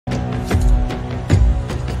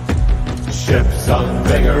Ships on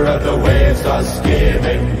vigor of the waves are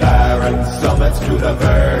skimming, barren summits to the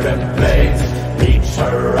verdant plains. Each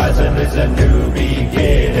horizon is a new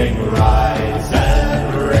beginning, rise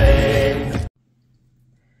and reign.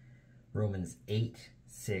 Romans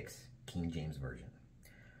 8:6, King James Version.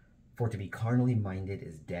 For to be carnally minded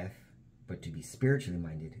is death, but to be spiritually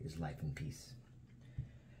minded is life and peace.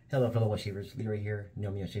 Hello fellow well shavers, Leroy here,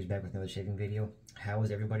 Naniwa Shaves back with another shaving video. How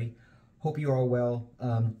is everybody? Hope you are all well.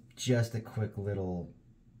 Just a quick little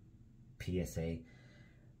PSA.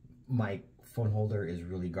 My phone holder is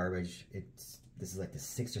really garbage. This is like the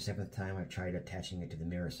 6th or 7th time I've tried attaching it to the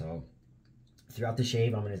mirror, so throughout the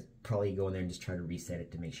shave I'm going to probably go in there and just try to reset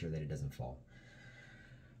it to make sure that it doesn't fall.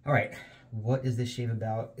 Alright, what is this shave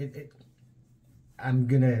about? I'm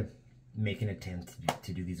going to make an attempt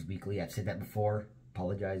to do these weekly. I've said that before,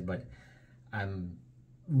 apologize, but I'm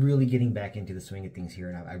really getting back into the swing of things here,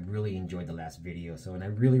 and I really enjoyed the last video. So, and I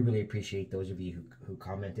really appreciate those of you who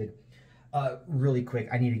commented. Really quick,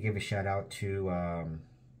 I need to give a shout out to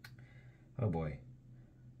oh boy,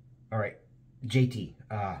 all right, JT.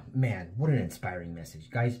 Man, what an inspiring message,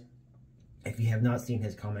 guys. If you have not seen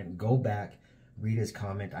his comment, go back, read his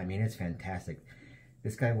comment. I mean, it's fantastic.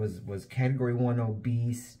 This guy was category 1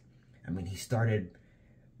 obese. I mean, he started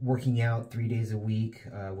working out 3 days a week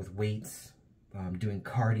with weights, doing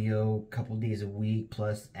cardio a couple days a week,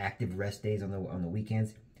 plus active rest days on the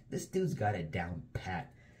weekends. This dude's got it down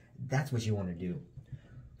pat. That's what you want to do.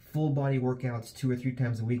 Full body workouts 2 or 3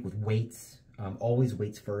 times a week with weights. Always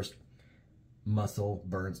weights first. Muscle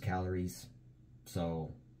burns calories.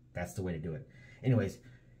 So that's the way to do it. Anyways,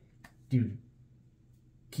 dude,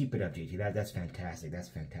 keep it up, JT. That's fantastic. That's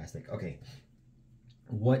fantastic. Okay,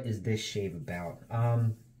 what is this shave about?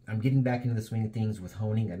 I'm getting back into the swing of things with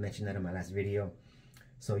honing. I mentioned that in my last video.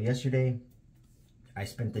 So yesterday, I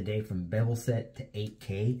spent the day from bevel set to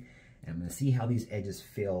 8K. And I'm going to see how these edges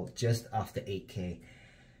feel just off the 8K.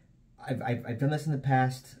 I've done this in the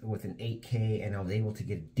past with an 8K, and I was able to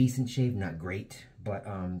get a decent shave. Not great, but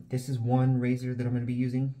this is one razor that I'm going to be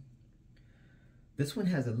using. This one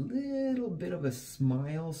has a little bit of a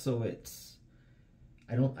smile, so it's...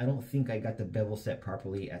 I don't think I got the bevel set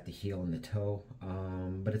properly at the heel and the toe,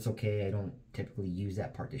 but it's okay. I don't typically use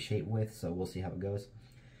that part to shape with, so we'll see how it goes.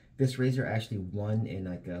 This razor actually won in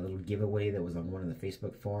like a little giveaway that was on one of the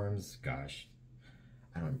Facebook forums. Gosh,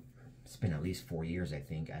 it's been at least 4 years, I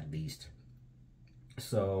think, at least.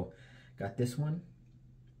 So, got this one.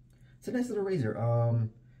 It's a nice little razor.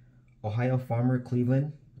 Ohio Farmer,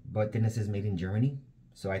 Cleveland, but then it says made in Germany.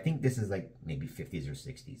 So I think this is like maybe 50s or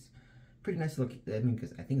 60s. Pretty nice look. I mean,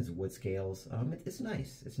 because I think it's wood scales. It's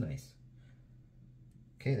nice. It's nice.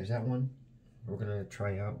 Okay, there's that one. We're gonna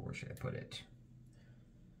try out. Where should I put it?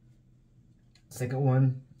 Second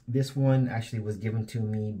one. This one actually was given to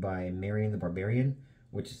me by Marion the Barbarian,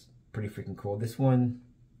 which is pretty freaking cool. This one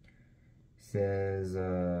says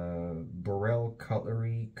Burrell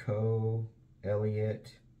Cutlery Co.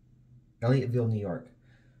 Elliotteville, New York.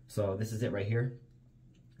 So this is it right here.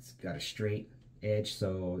 It's got a straight edge,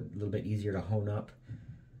 so a little bit easier to hone up.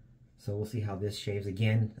 So we'll see how this shaves.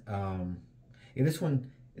 Again, in this one,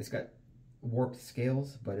 it's got warped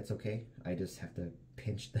scales, but it's okay. I just have to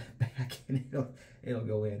pinch the back and it'll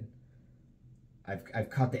go in. I've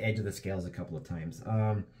caught the edge of the scales a couple of times.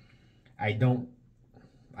 I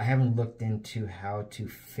haven't looked into how to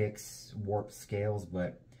fix warped scales,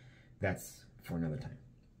 but that's for another time.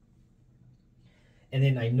 And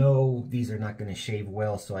then I know these are not going to shave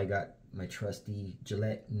well, so I got my trusty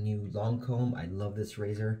Gillette new long comb. I love this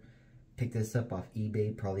razor. Picked this up off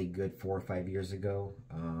eBay probably good 4 or 5 years ago.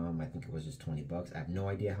 I think it was just 20 bucks. I have no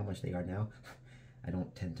idea how much they are now. I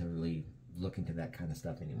don't tend to really look into that kind of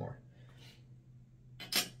stuff anymore.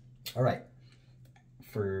 All right.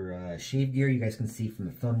 For shave gear, you guys can see from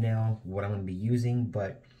the thumbnail what I'm going to be using,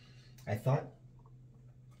 but I thought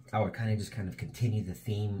I would kind of continue the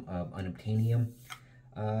theme of unobtainium.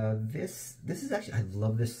 This is actually, I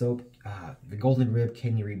love this soap. The Golden Rib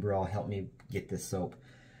Kidney Rebrall helped me get this soap.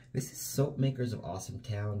 This is Soap Makers of Awesome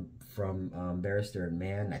Town from Barrister and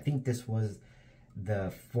Mann. I think this was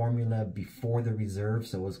the formula before the Reserve,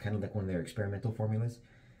 so it was kind of like one of their experimental formulas.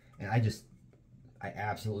 And I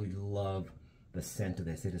absolutely love the scent of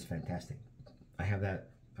this. It is fantastic. I have that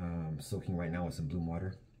soaking right now with some Bloom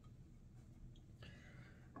water.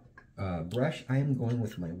 Brush, I am going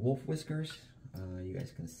with my wolf whiskers. You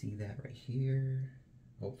guys can see that right here,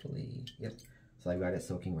 hopefully. Yep. So I got it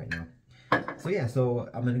soaking right now. So yeah, so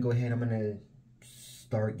I'm gonna go ahead. I'm gonna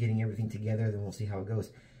start getting everything together. Then we'll see how it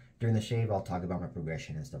goes. During the shave, I'll talk about my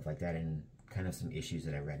progression and stuff like that, and kind of some issues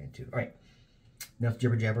that I ran into. All right, enough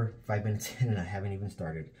jibber jabber. 5 minutes in, and I haven't even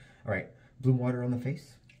started. All right, bloom water on the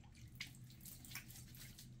face.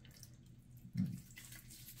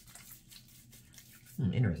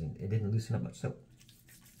 Interesting. It didn't loosen up much soap.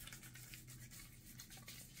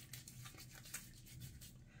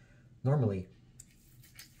 Normally,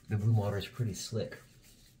 the bloom water is pretty slick,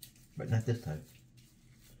 but not this time.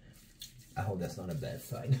 I hope that's not a bad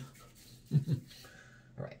sign. All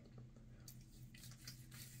right.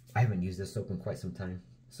 I haven't used this soap in quite some time,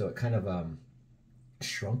 so it kind of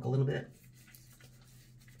shrunk a little bit,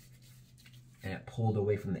 and it pulled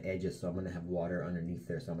away from the edges, so I'm going to have water underneath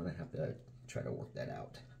there, so I'm going to have to try to work that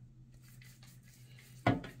out.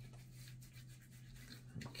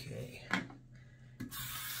 Okay.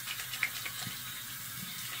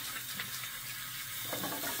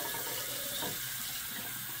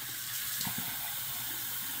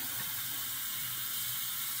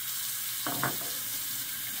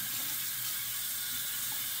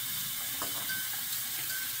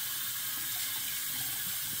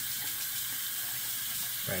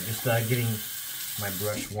 All right, just getting my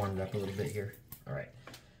brush warmed up a little bit here. All right,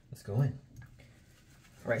 let's go in.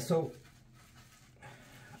 All right, so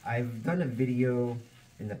I've done a video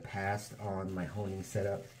in the past on my honing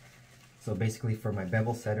setup. So basically for my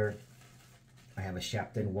bevel setter, I have a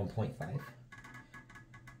Shapton 1.5.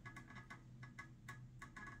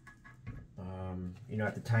 You know,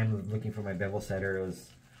 at the time of looking for my bevel setter, it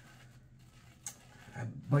was,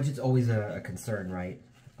 budget's always a concern, right?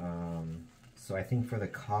 So I think for the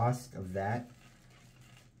cost of that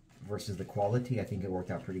versus the quality, I think it worked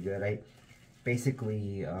out pretty good. I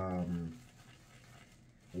basically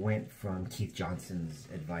went from Keith Johnson's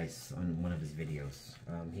advice on one of his videos.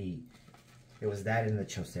 It was that in the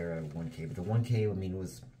Chosera 1K, but the 1K, I mean,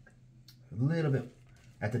 was a little bit,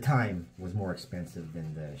 at the time, was more expensive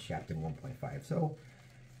than the Shapton 1.5. So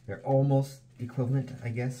they're almost equivalent, I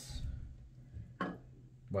guess,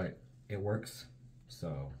 but it works.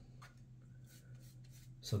 So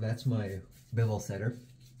that's my bevel setter.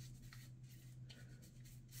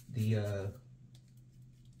 The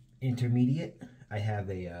intermediate, I have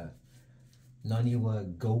a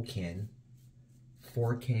Naniwa Gouken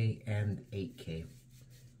 4K and 8K.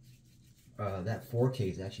 That 4K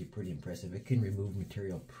is actually pretty impressive. It can remove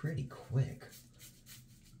material pretty quick.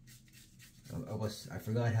 I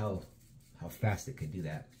forgot how fast it could do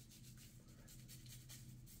that.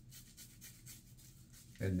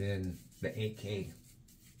 And then the 8K,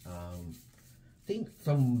 I think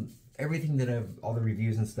from everything that all the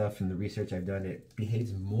reviews and stuff and the research I've done, it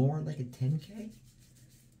behaves more like a 10K.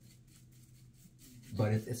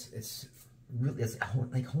 But it's really, it's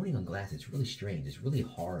like honing on glass. It's really strange. It's really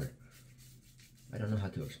hard. I don't know how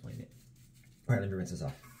to explain it. All right, let me rinse this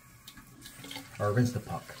off. Or rinse the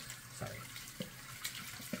puck. Sorry.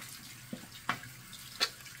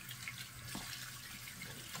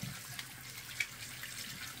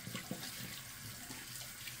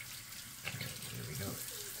 Here we go.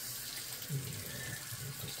 Here.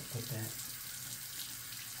 I'm supposed to put that.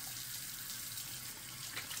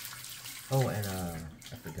 Oh, and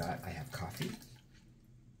I forgot I have coffee.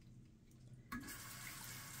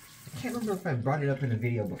 I can't remember if I brought it up in a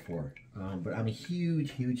video before, but I'm a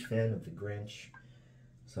huge fan of the Grinch.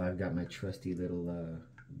 So I've got my trusty little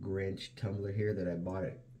Grinch tumbler here that I bought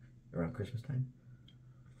it around Christmas time.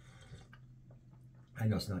 I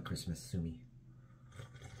know it's not Christmas, sue me.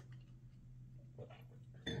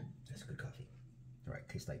 That's good coffee. All right,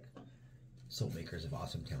 tastes like Soap Makers of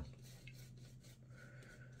Awesome Town.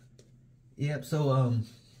 Yep. So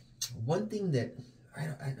one thing that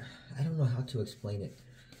I don't know how to explain it.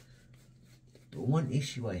 But one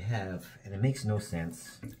issue I have, and it makes no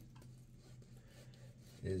sense,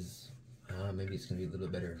 is maybe it's going to be a little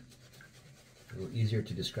better, a little easier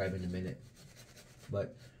to describe in a minute.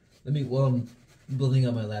 But while I'm building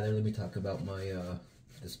up my lather, let me talk about my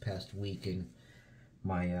this past week and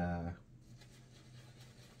my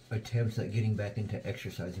attempts at getting back into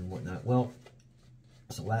exercise and whatnot. Well,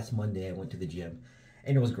 so last Monday I went to the gym,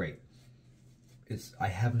 and it was great. I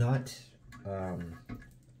have not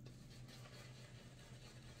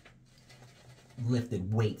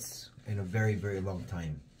lifted weights in a very long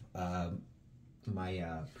time. My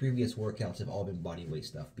previous workouts have all been body weight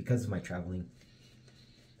stuff. Because of my traveling,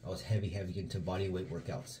 I was heavy into body weight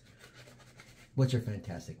workouts, which are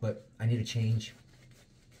fantastic, but I need a change,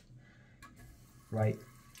 right?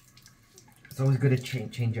 It's always good to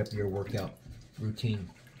change up your workout routine.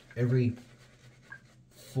 Every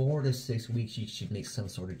 4 to 6 weeks you should make some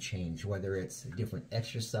sort of change, whether it's a different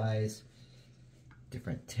exercise,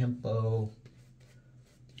 different tempo.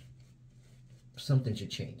 Something should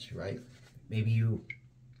change, right? Maybe you,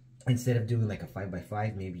 instead of doing like a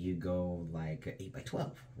 5x5, maybe you go like a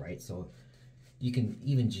 8x12, right? So you can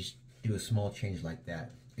even just do a small change like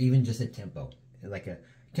that. Even just a tempo. Like a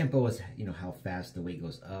tempo is, you know, how fast the weight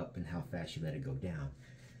goes up and how fast you let it go down.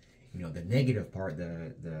 You know, the negative part,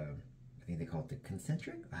 the I think they call it the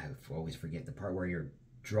concentric. I always forget the part where you're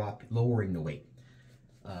lowering the weight.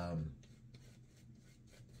 A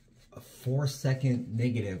 4-second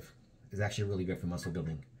negative is actually really good for muscle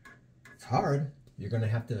building. It's hard. You're gonna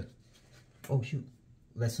have to, oh shoot,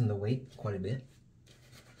 lessen the weight quite a bit,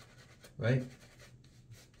 right?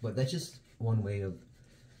 But that's just one way of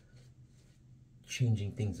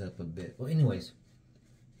changing things up a bit. Well, anyways,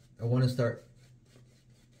 I want to start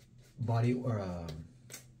body or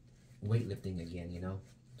weightlifting again, you know.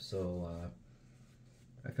 So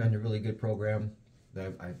I found a really good program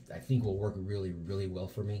that I think will work really, really well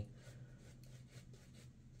for me.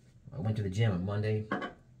 I went to the gym on Monday.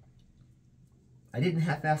 I didn't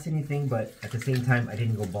half-ass anything, but at the same time, I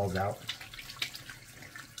didn't go balls out.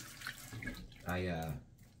 I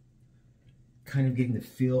kind of getting the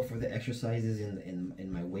feel for the exercises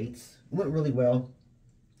in my weights. It went really well.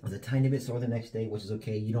 I was a tiny bit sore the next day, which is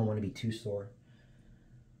okay. You don't want to be too sore.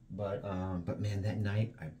 But man, that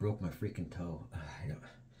night I broke my freaking toe.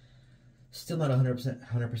 Still not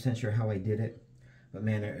 100% sure how I did it, but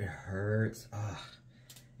man, it hurts.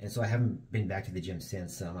 And so I haven't been back to the gym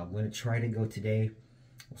since. I'm going to try to go today.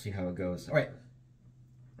 We'll see how it goes. All right.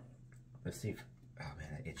 Let's see if, oh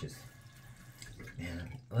man, it just, man,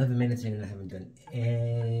 11 minutes in and I haven't done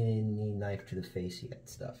any knife to the face yet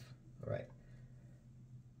stuff. All right.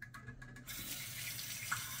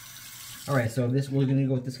 All right, so we're going to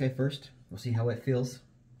go with this guy first. We'll see how it feels.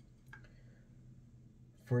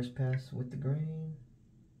 First pass with the grain.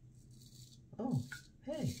 Oh,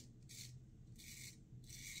 hey.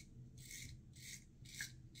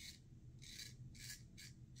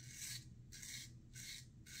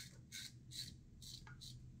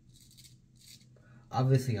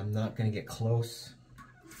 Obviously, I'm not going to get close.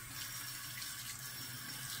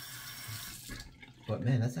 But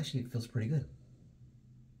man, that's actually, it feels pretty good.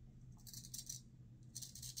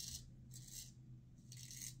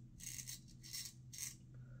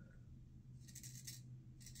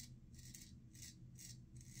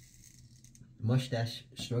 Mustache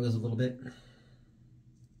struggles a little bit.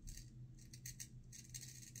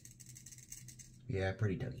 Yeah,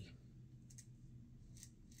 pretty tuggy.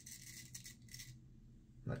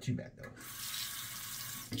 Not too bad though.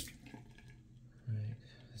 Alright,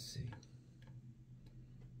 let's see.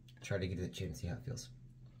 Try to get to the chin, see how it feels.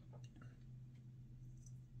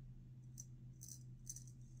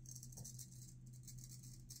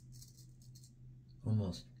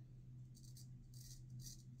 Almost.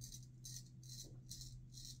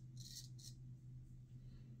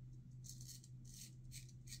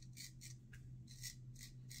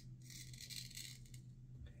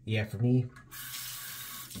 Yeah, for me,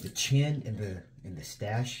 the chin and the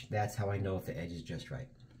stash, that's how I know if the edge is just right.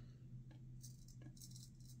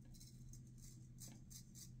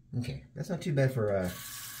 Okay, that's not too bad for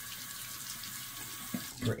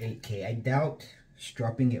 8K. I doubt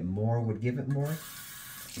stropping it more would give it more.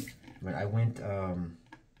 But I went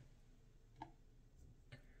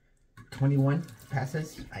 21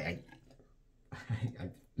 passes. I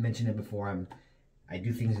mentioned it before. I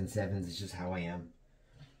do things in sevens. It's just how I am.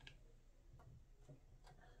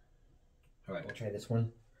 All right, we'll try this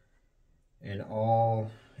one. And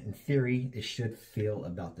in theory, it should feel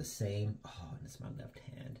about the same. Oh, and it's my left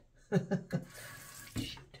hand.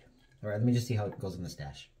 Shoot. All right, let me just see how it goes in the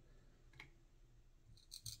stash.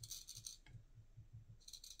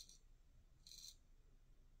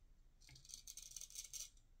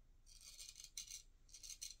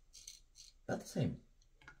 About the same.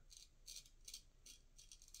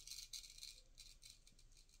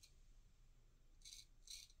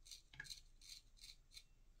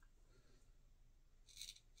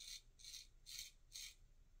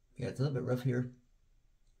 Yeah, it's a little bit rough here.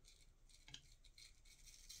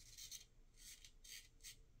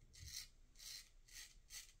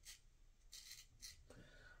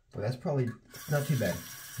 But that's probably not too bad.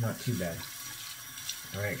 Not too bad.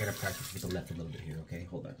 All right, I gotta practice with the left a little bit here, okay?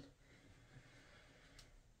 Hold on.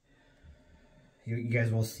 You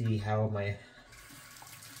guys will see how my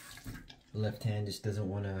left hand just doesn't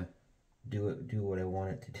want to do what I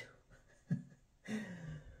want it to do.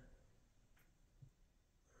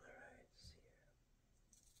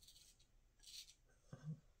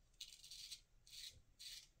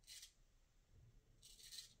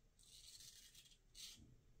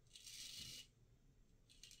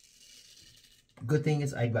 Good thing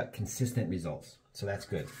is I got consistent results, so that's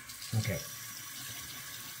good. Okay,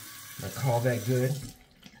 I call that good.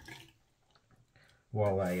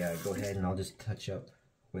 while I go ahead and I'll just touch up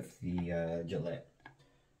with the Gillette.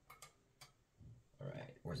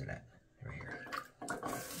 Alright, where's it at? Right here.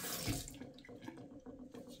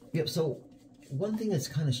 Yep, so one thing that's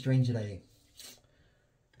kind of strange that I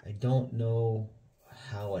don't know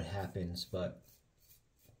how it happens, but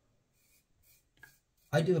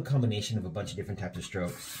I do a combination of a bunch of different types of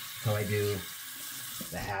strokes. So I do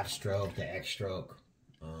the half stroke, the X stroke,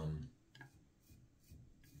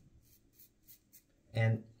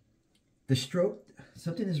 and the stroke,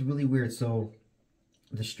 something is really weird. So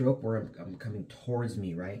the stroke where I'm coming towards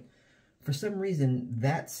me, right? For some reason,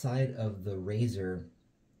 that side of the razor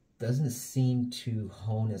doesn't seem to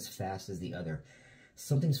hone as fast as the other.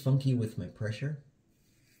 Something's funky with my pressure.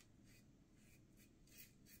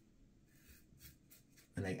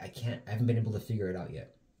 And I haven't been able to figure it out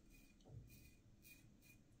yet.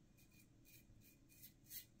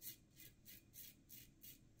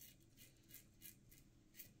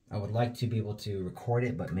 I would like to be able to record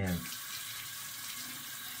it, but man,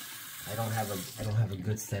 I don't have a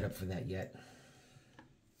good setup for that yet.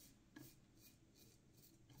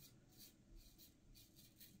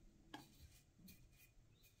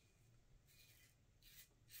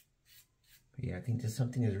 But yeah, I think there's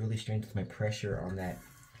something that's really strange with my pressure on that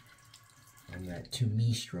to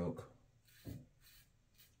me stroke.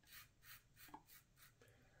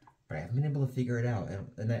 But I haven't been able to figure it out.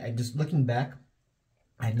 And I just looking back,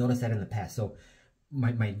 I've noticed that in the past. So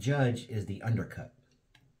my judge is the undercut.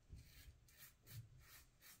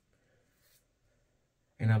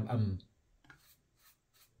 And I'm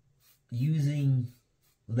using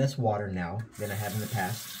less water now than I have in the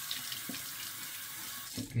past.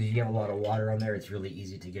 Because you have a lot of water on there, it's really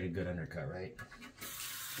easy to get a good undercut, right?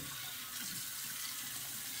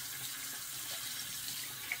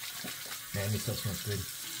 Man, this stuff smells good.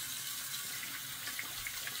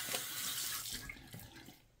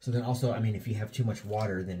 So then also, I mean, if you have too much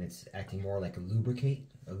water, then it's acting more like a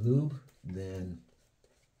lube, than,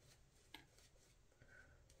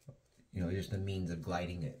 you know, just a means of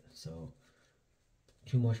gliding it. So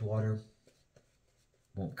too much water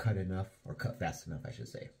won't cut enough, or cut fast enough, I should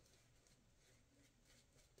say.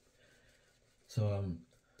 So I'm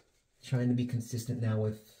trying to be consistent now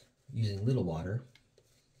with using little water.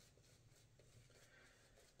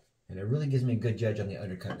 And it really gives me a good judge on the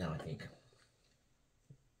undercut now, I think.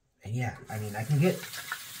 And yeah, I mean, I can get,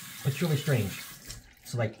 it's really strange.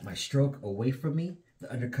 So like my stroke away from me,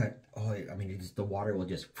 the undercut, oh, I mean, it's, the water will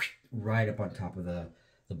just right up on top of the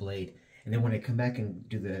blade. And then when I come back and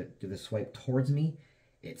do the swipe towards me,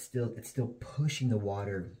 it's still pushing the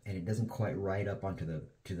water, and it doesn't quite ride up onto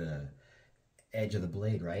the edge of the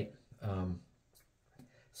blade, right?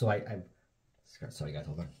 Sorry guys,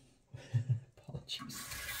 hold on. Apologies.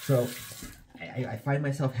 So I find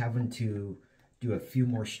myself having to do a few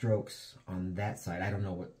more strokes on that side. I don't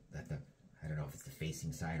know I don't know if it's the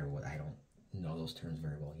facing side or what. I don't know those terms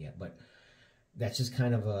very well yet, but that's just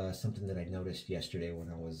kind of something that I noticed yesterday when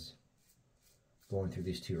I was going through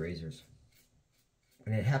these two razors.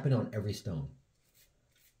 And it happened on every stone.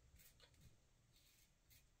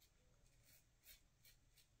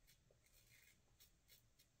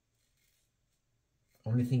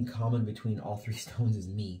 Only thing common between all three stones is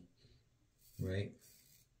me, right?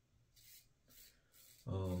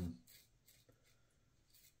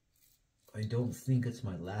 I don't think it's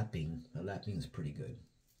my lapping. My lapping is pretty good.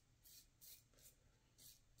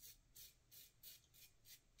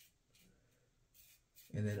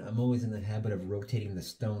 And then I'm always in the habit of rotating the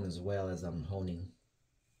stone as well as I'm honing.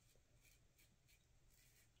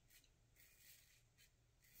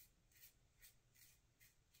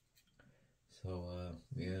 So,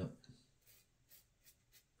 yeah.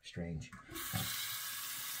 Strange.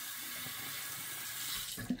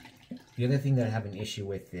 The other thing that I have an issue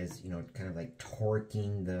with is, you know, kind of like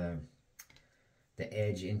torquing the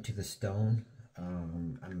edge into the stone.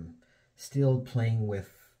 I'm still playing with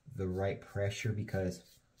the right pressure because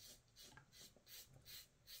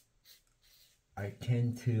I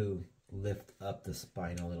tend to lift up the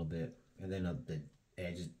spine a little bit, and then the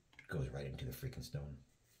edge goes right into the freaking stone.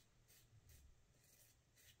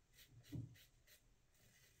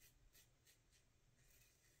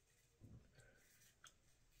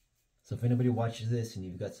 So if anybody watches this and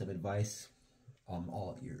you've got some advice, I'm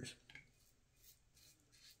all ears.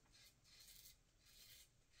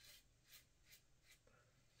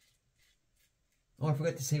 Oh, I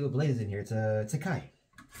forgot to say what blade is in here. It's a Kai.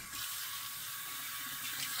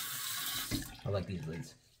 I like these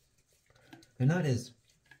blades. They're not as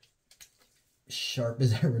sharp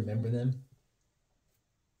as I remember them.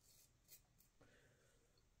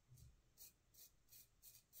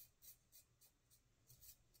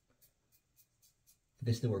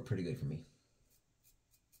 they still work pretty good for me.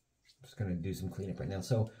 Just gonna do some cleanup right now.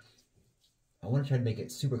 So I want to try to make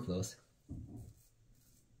it super close.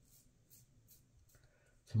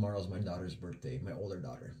 Tomorrow's my daughter's birthday, my older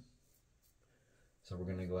daughter. So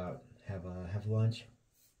we're gonna go out, have lunch.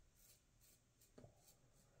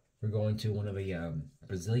 We're going to one of the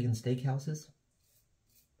Brazilian steakhouses.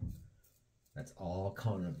 That's all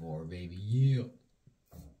carnivore, baby. Yeah.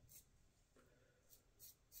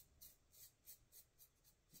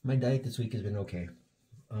 My diet this week has been okay.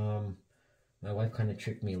 My wife kind of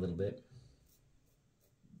tricked me a little bit.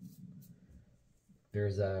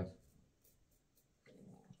 There's a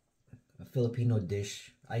Filipino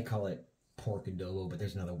dish. I call it pork adobo, but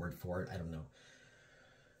there's another word for it. I don't know.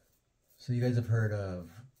 So you guys have heard of,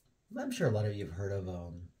 I'm sure a lot of you have heard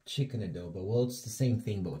of chicken adobo. Well, it's the same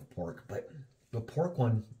thing, but with pork. But the pork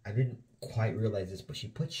one, I didn't quite realize this, but she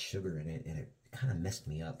put sugar in it, and it kind of messed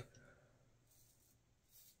me up.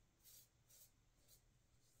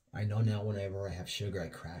 I know now whenever I have sugar, I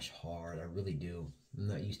crash hard. I really do. I'm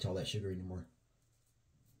not used to all that sugar anymore.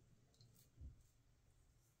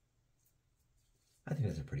 I think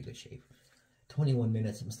that's a pretty good shave. 21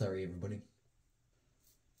 minutes. I'm sorry, everybody.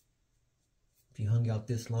 If you hung out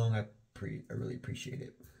this long, I really appreciate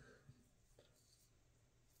it.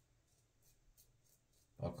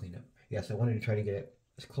 I'll clean up. Yes, I wanted to try to get it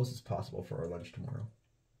as close as possible for our lunch tomorrow.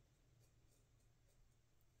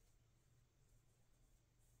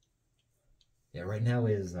 Yeah, right now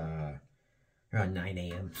is around 9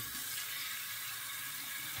 a.m.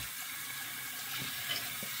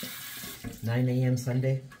 9 a.m.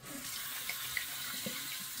 Sunday.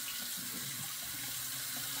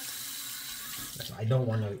 So I don't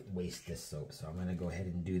want to waste this soap, so I'm going to go ahead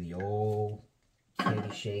and do the old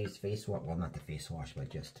Candy Shaves face wash. Well, not the face wash, but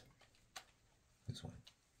just this one.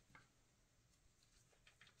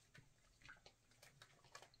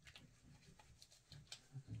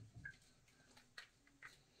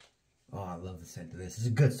 Oh, I love the scent of this. It's a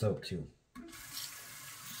good soap, too.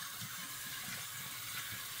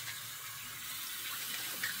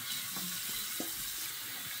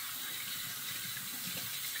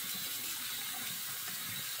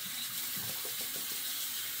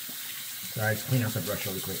 Sorry, just clean out the brush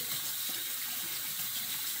really quick.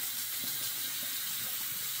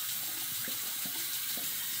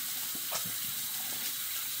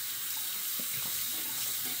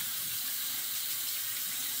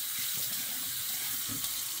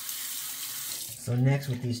 So next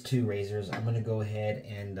with these two razors, I'm going to go ahead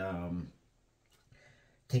and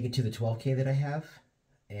take it to the 12K that I have.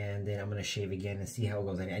 And then I'm going to shave again and see how it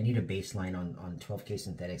goes. I need a baseline on 12K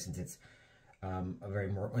synthetic since it's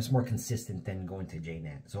it's more consistent than going to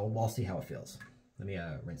JNat. So I'll see how it feels. Let me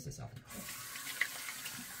rinse this off.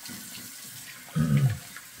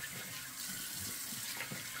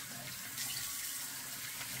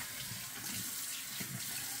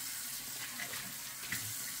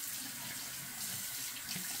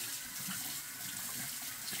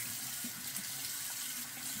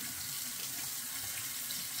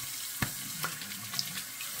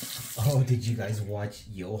 Oh, did you guys watch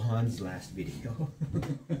Johan's last video?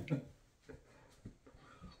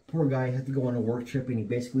 Poor guy had to go on a work trip and he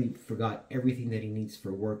basically forgot everything that he needs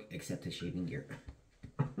for work except his shaving gear.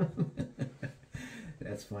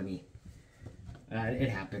 That's funny. It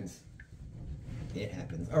happens. It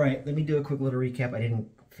happens. All right, let me do a quick little recap. I didn't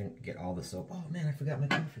get all the soap. Oh man, I forgot my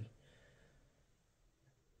coffee.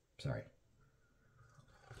 Sorry.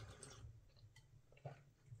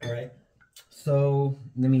 All right. So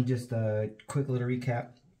let me just quick little recap.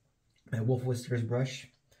 My Wolf Whiskers brush,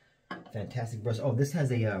 fantastic brush. Oh, this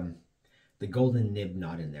has a the golden nib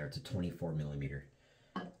knot in there. It's a 24 millimeter.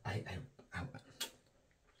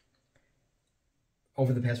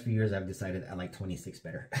 Over the past few years, I've decided I like 26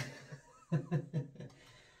 better.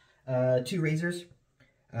 Two razors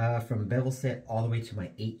from Bevel Set all the way to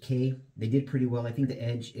my 8K. They did pretty well. I think the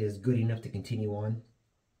edge is good enough to continue on.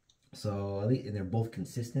 So and they're both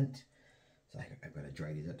consistent. So I've got to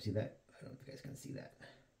dry these up. See that? I don't know if you guys can see that.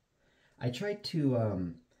 I tried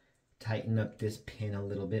to tighten up this pin a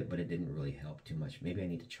little bit, but it didn't really help too much. Maybe I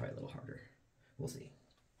need to try a little harder. We'll see.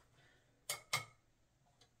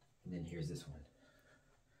 And then here's this one.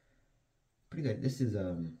 Pretty good. This is,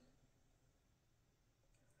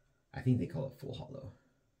 I think they call it full hollow.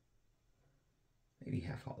 Maybe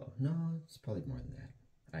half hollow. No, it's probably more than that.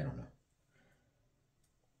 I don't know.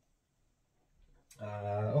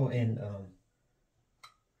 Oh, and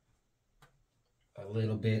a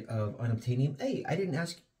little bit of unobtainium. Hey, I didn't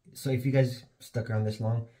ask. So if you guys stuck around this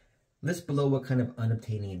long, list below what kind of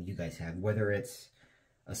unobtainium you guys have. Whether it's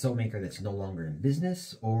a soap maker that's no longer in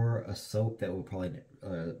business, or a soap that will probably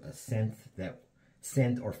a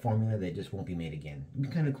scent or formula that just won't be made again. It'd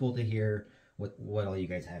be kind of cool to hear what all you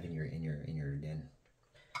guys have in your den.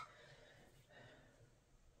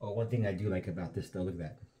 Oh, one thing I do like about this though, look at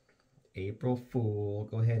that. April Fool.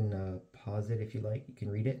 Go ahead and pause it if you like. You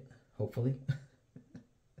can read it, hopefully.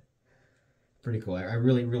 Pretty cool. I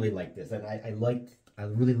really like this, and I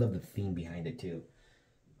really love the theme behind it too.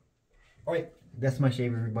 All right, that's my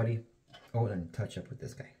shave, everybody. Oh, and touch up with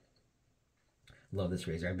this guy. Love this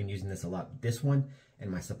razor. I've been using this a lot. This one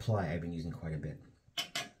and my supply I've been using quite a bit.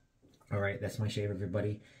 All right, that's my shave,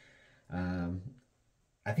 everybody.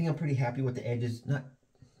 I think I'm pretty happy with the edges.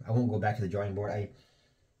 I won't go back to the drawing board.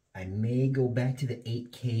 I may go back to the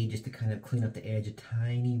 8K just to kind of clean up the edge a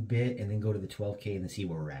tiny bit, and then go to the 12K and then see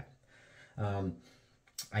where we're at.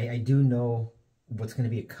 I do know what's going to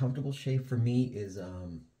be a comfortable shave for me is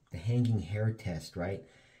the hanging hair test, right?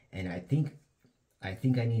 And I think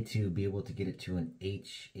I need to be able to get it to an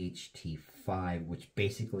HHT5, which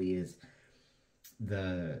basically is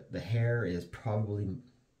the hair is probably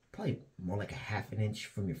more like a ½ inch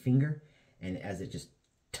from your finger, and as it just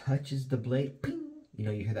touches the blade, ping, you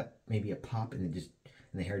know, you hear that maybe a pop, and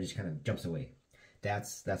the hair just kind of jumps away.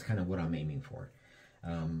 That's kind of what I'm aiming for.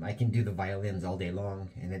 I can do the violins all day long,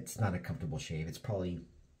 and it's not a comfortable shave. It's probably,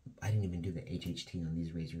 I didn't even do the HHT on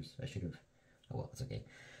these razors. I should have. Oh well, it's okay.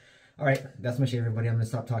 All right, that's my shave, everybody. I'm gonna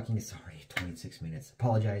stop talking. Sorry, 26 minutes.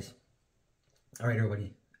 Apologize. All right,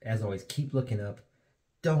 everybody. As always, keep looking up.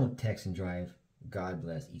 Don't text and drive. God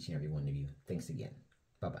bless each and every one of you. Thanks again.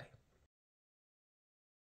 Bye-bye.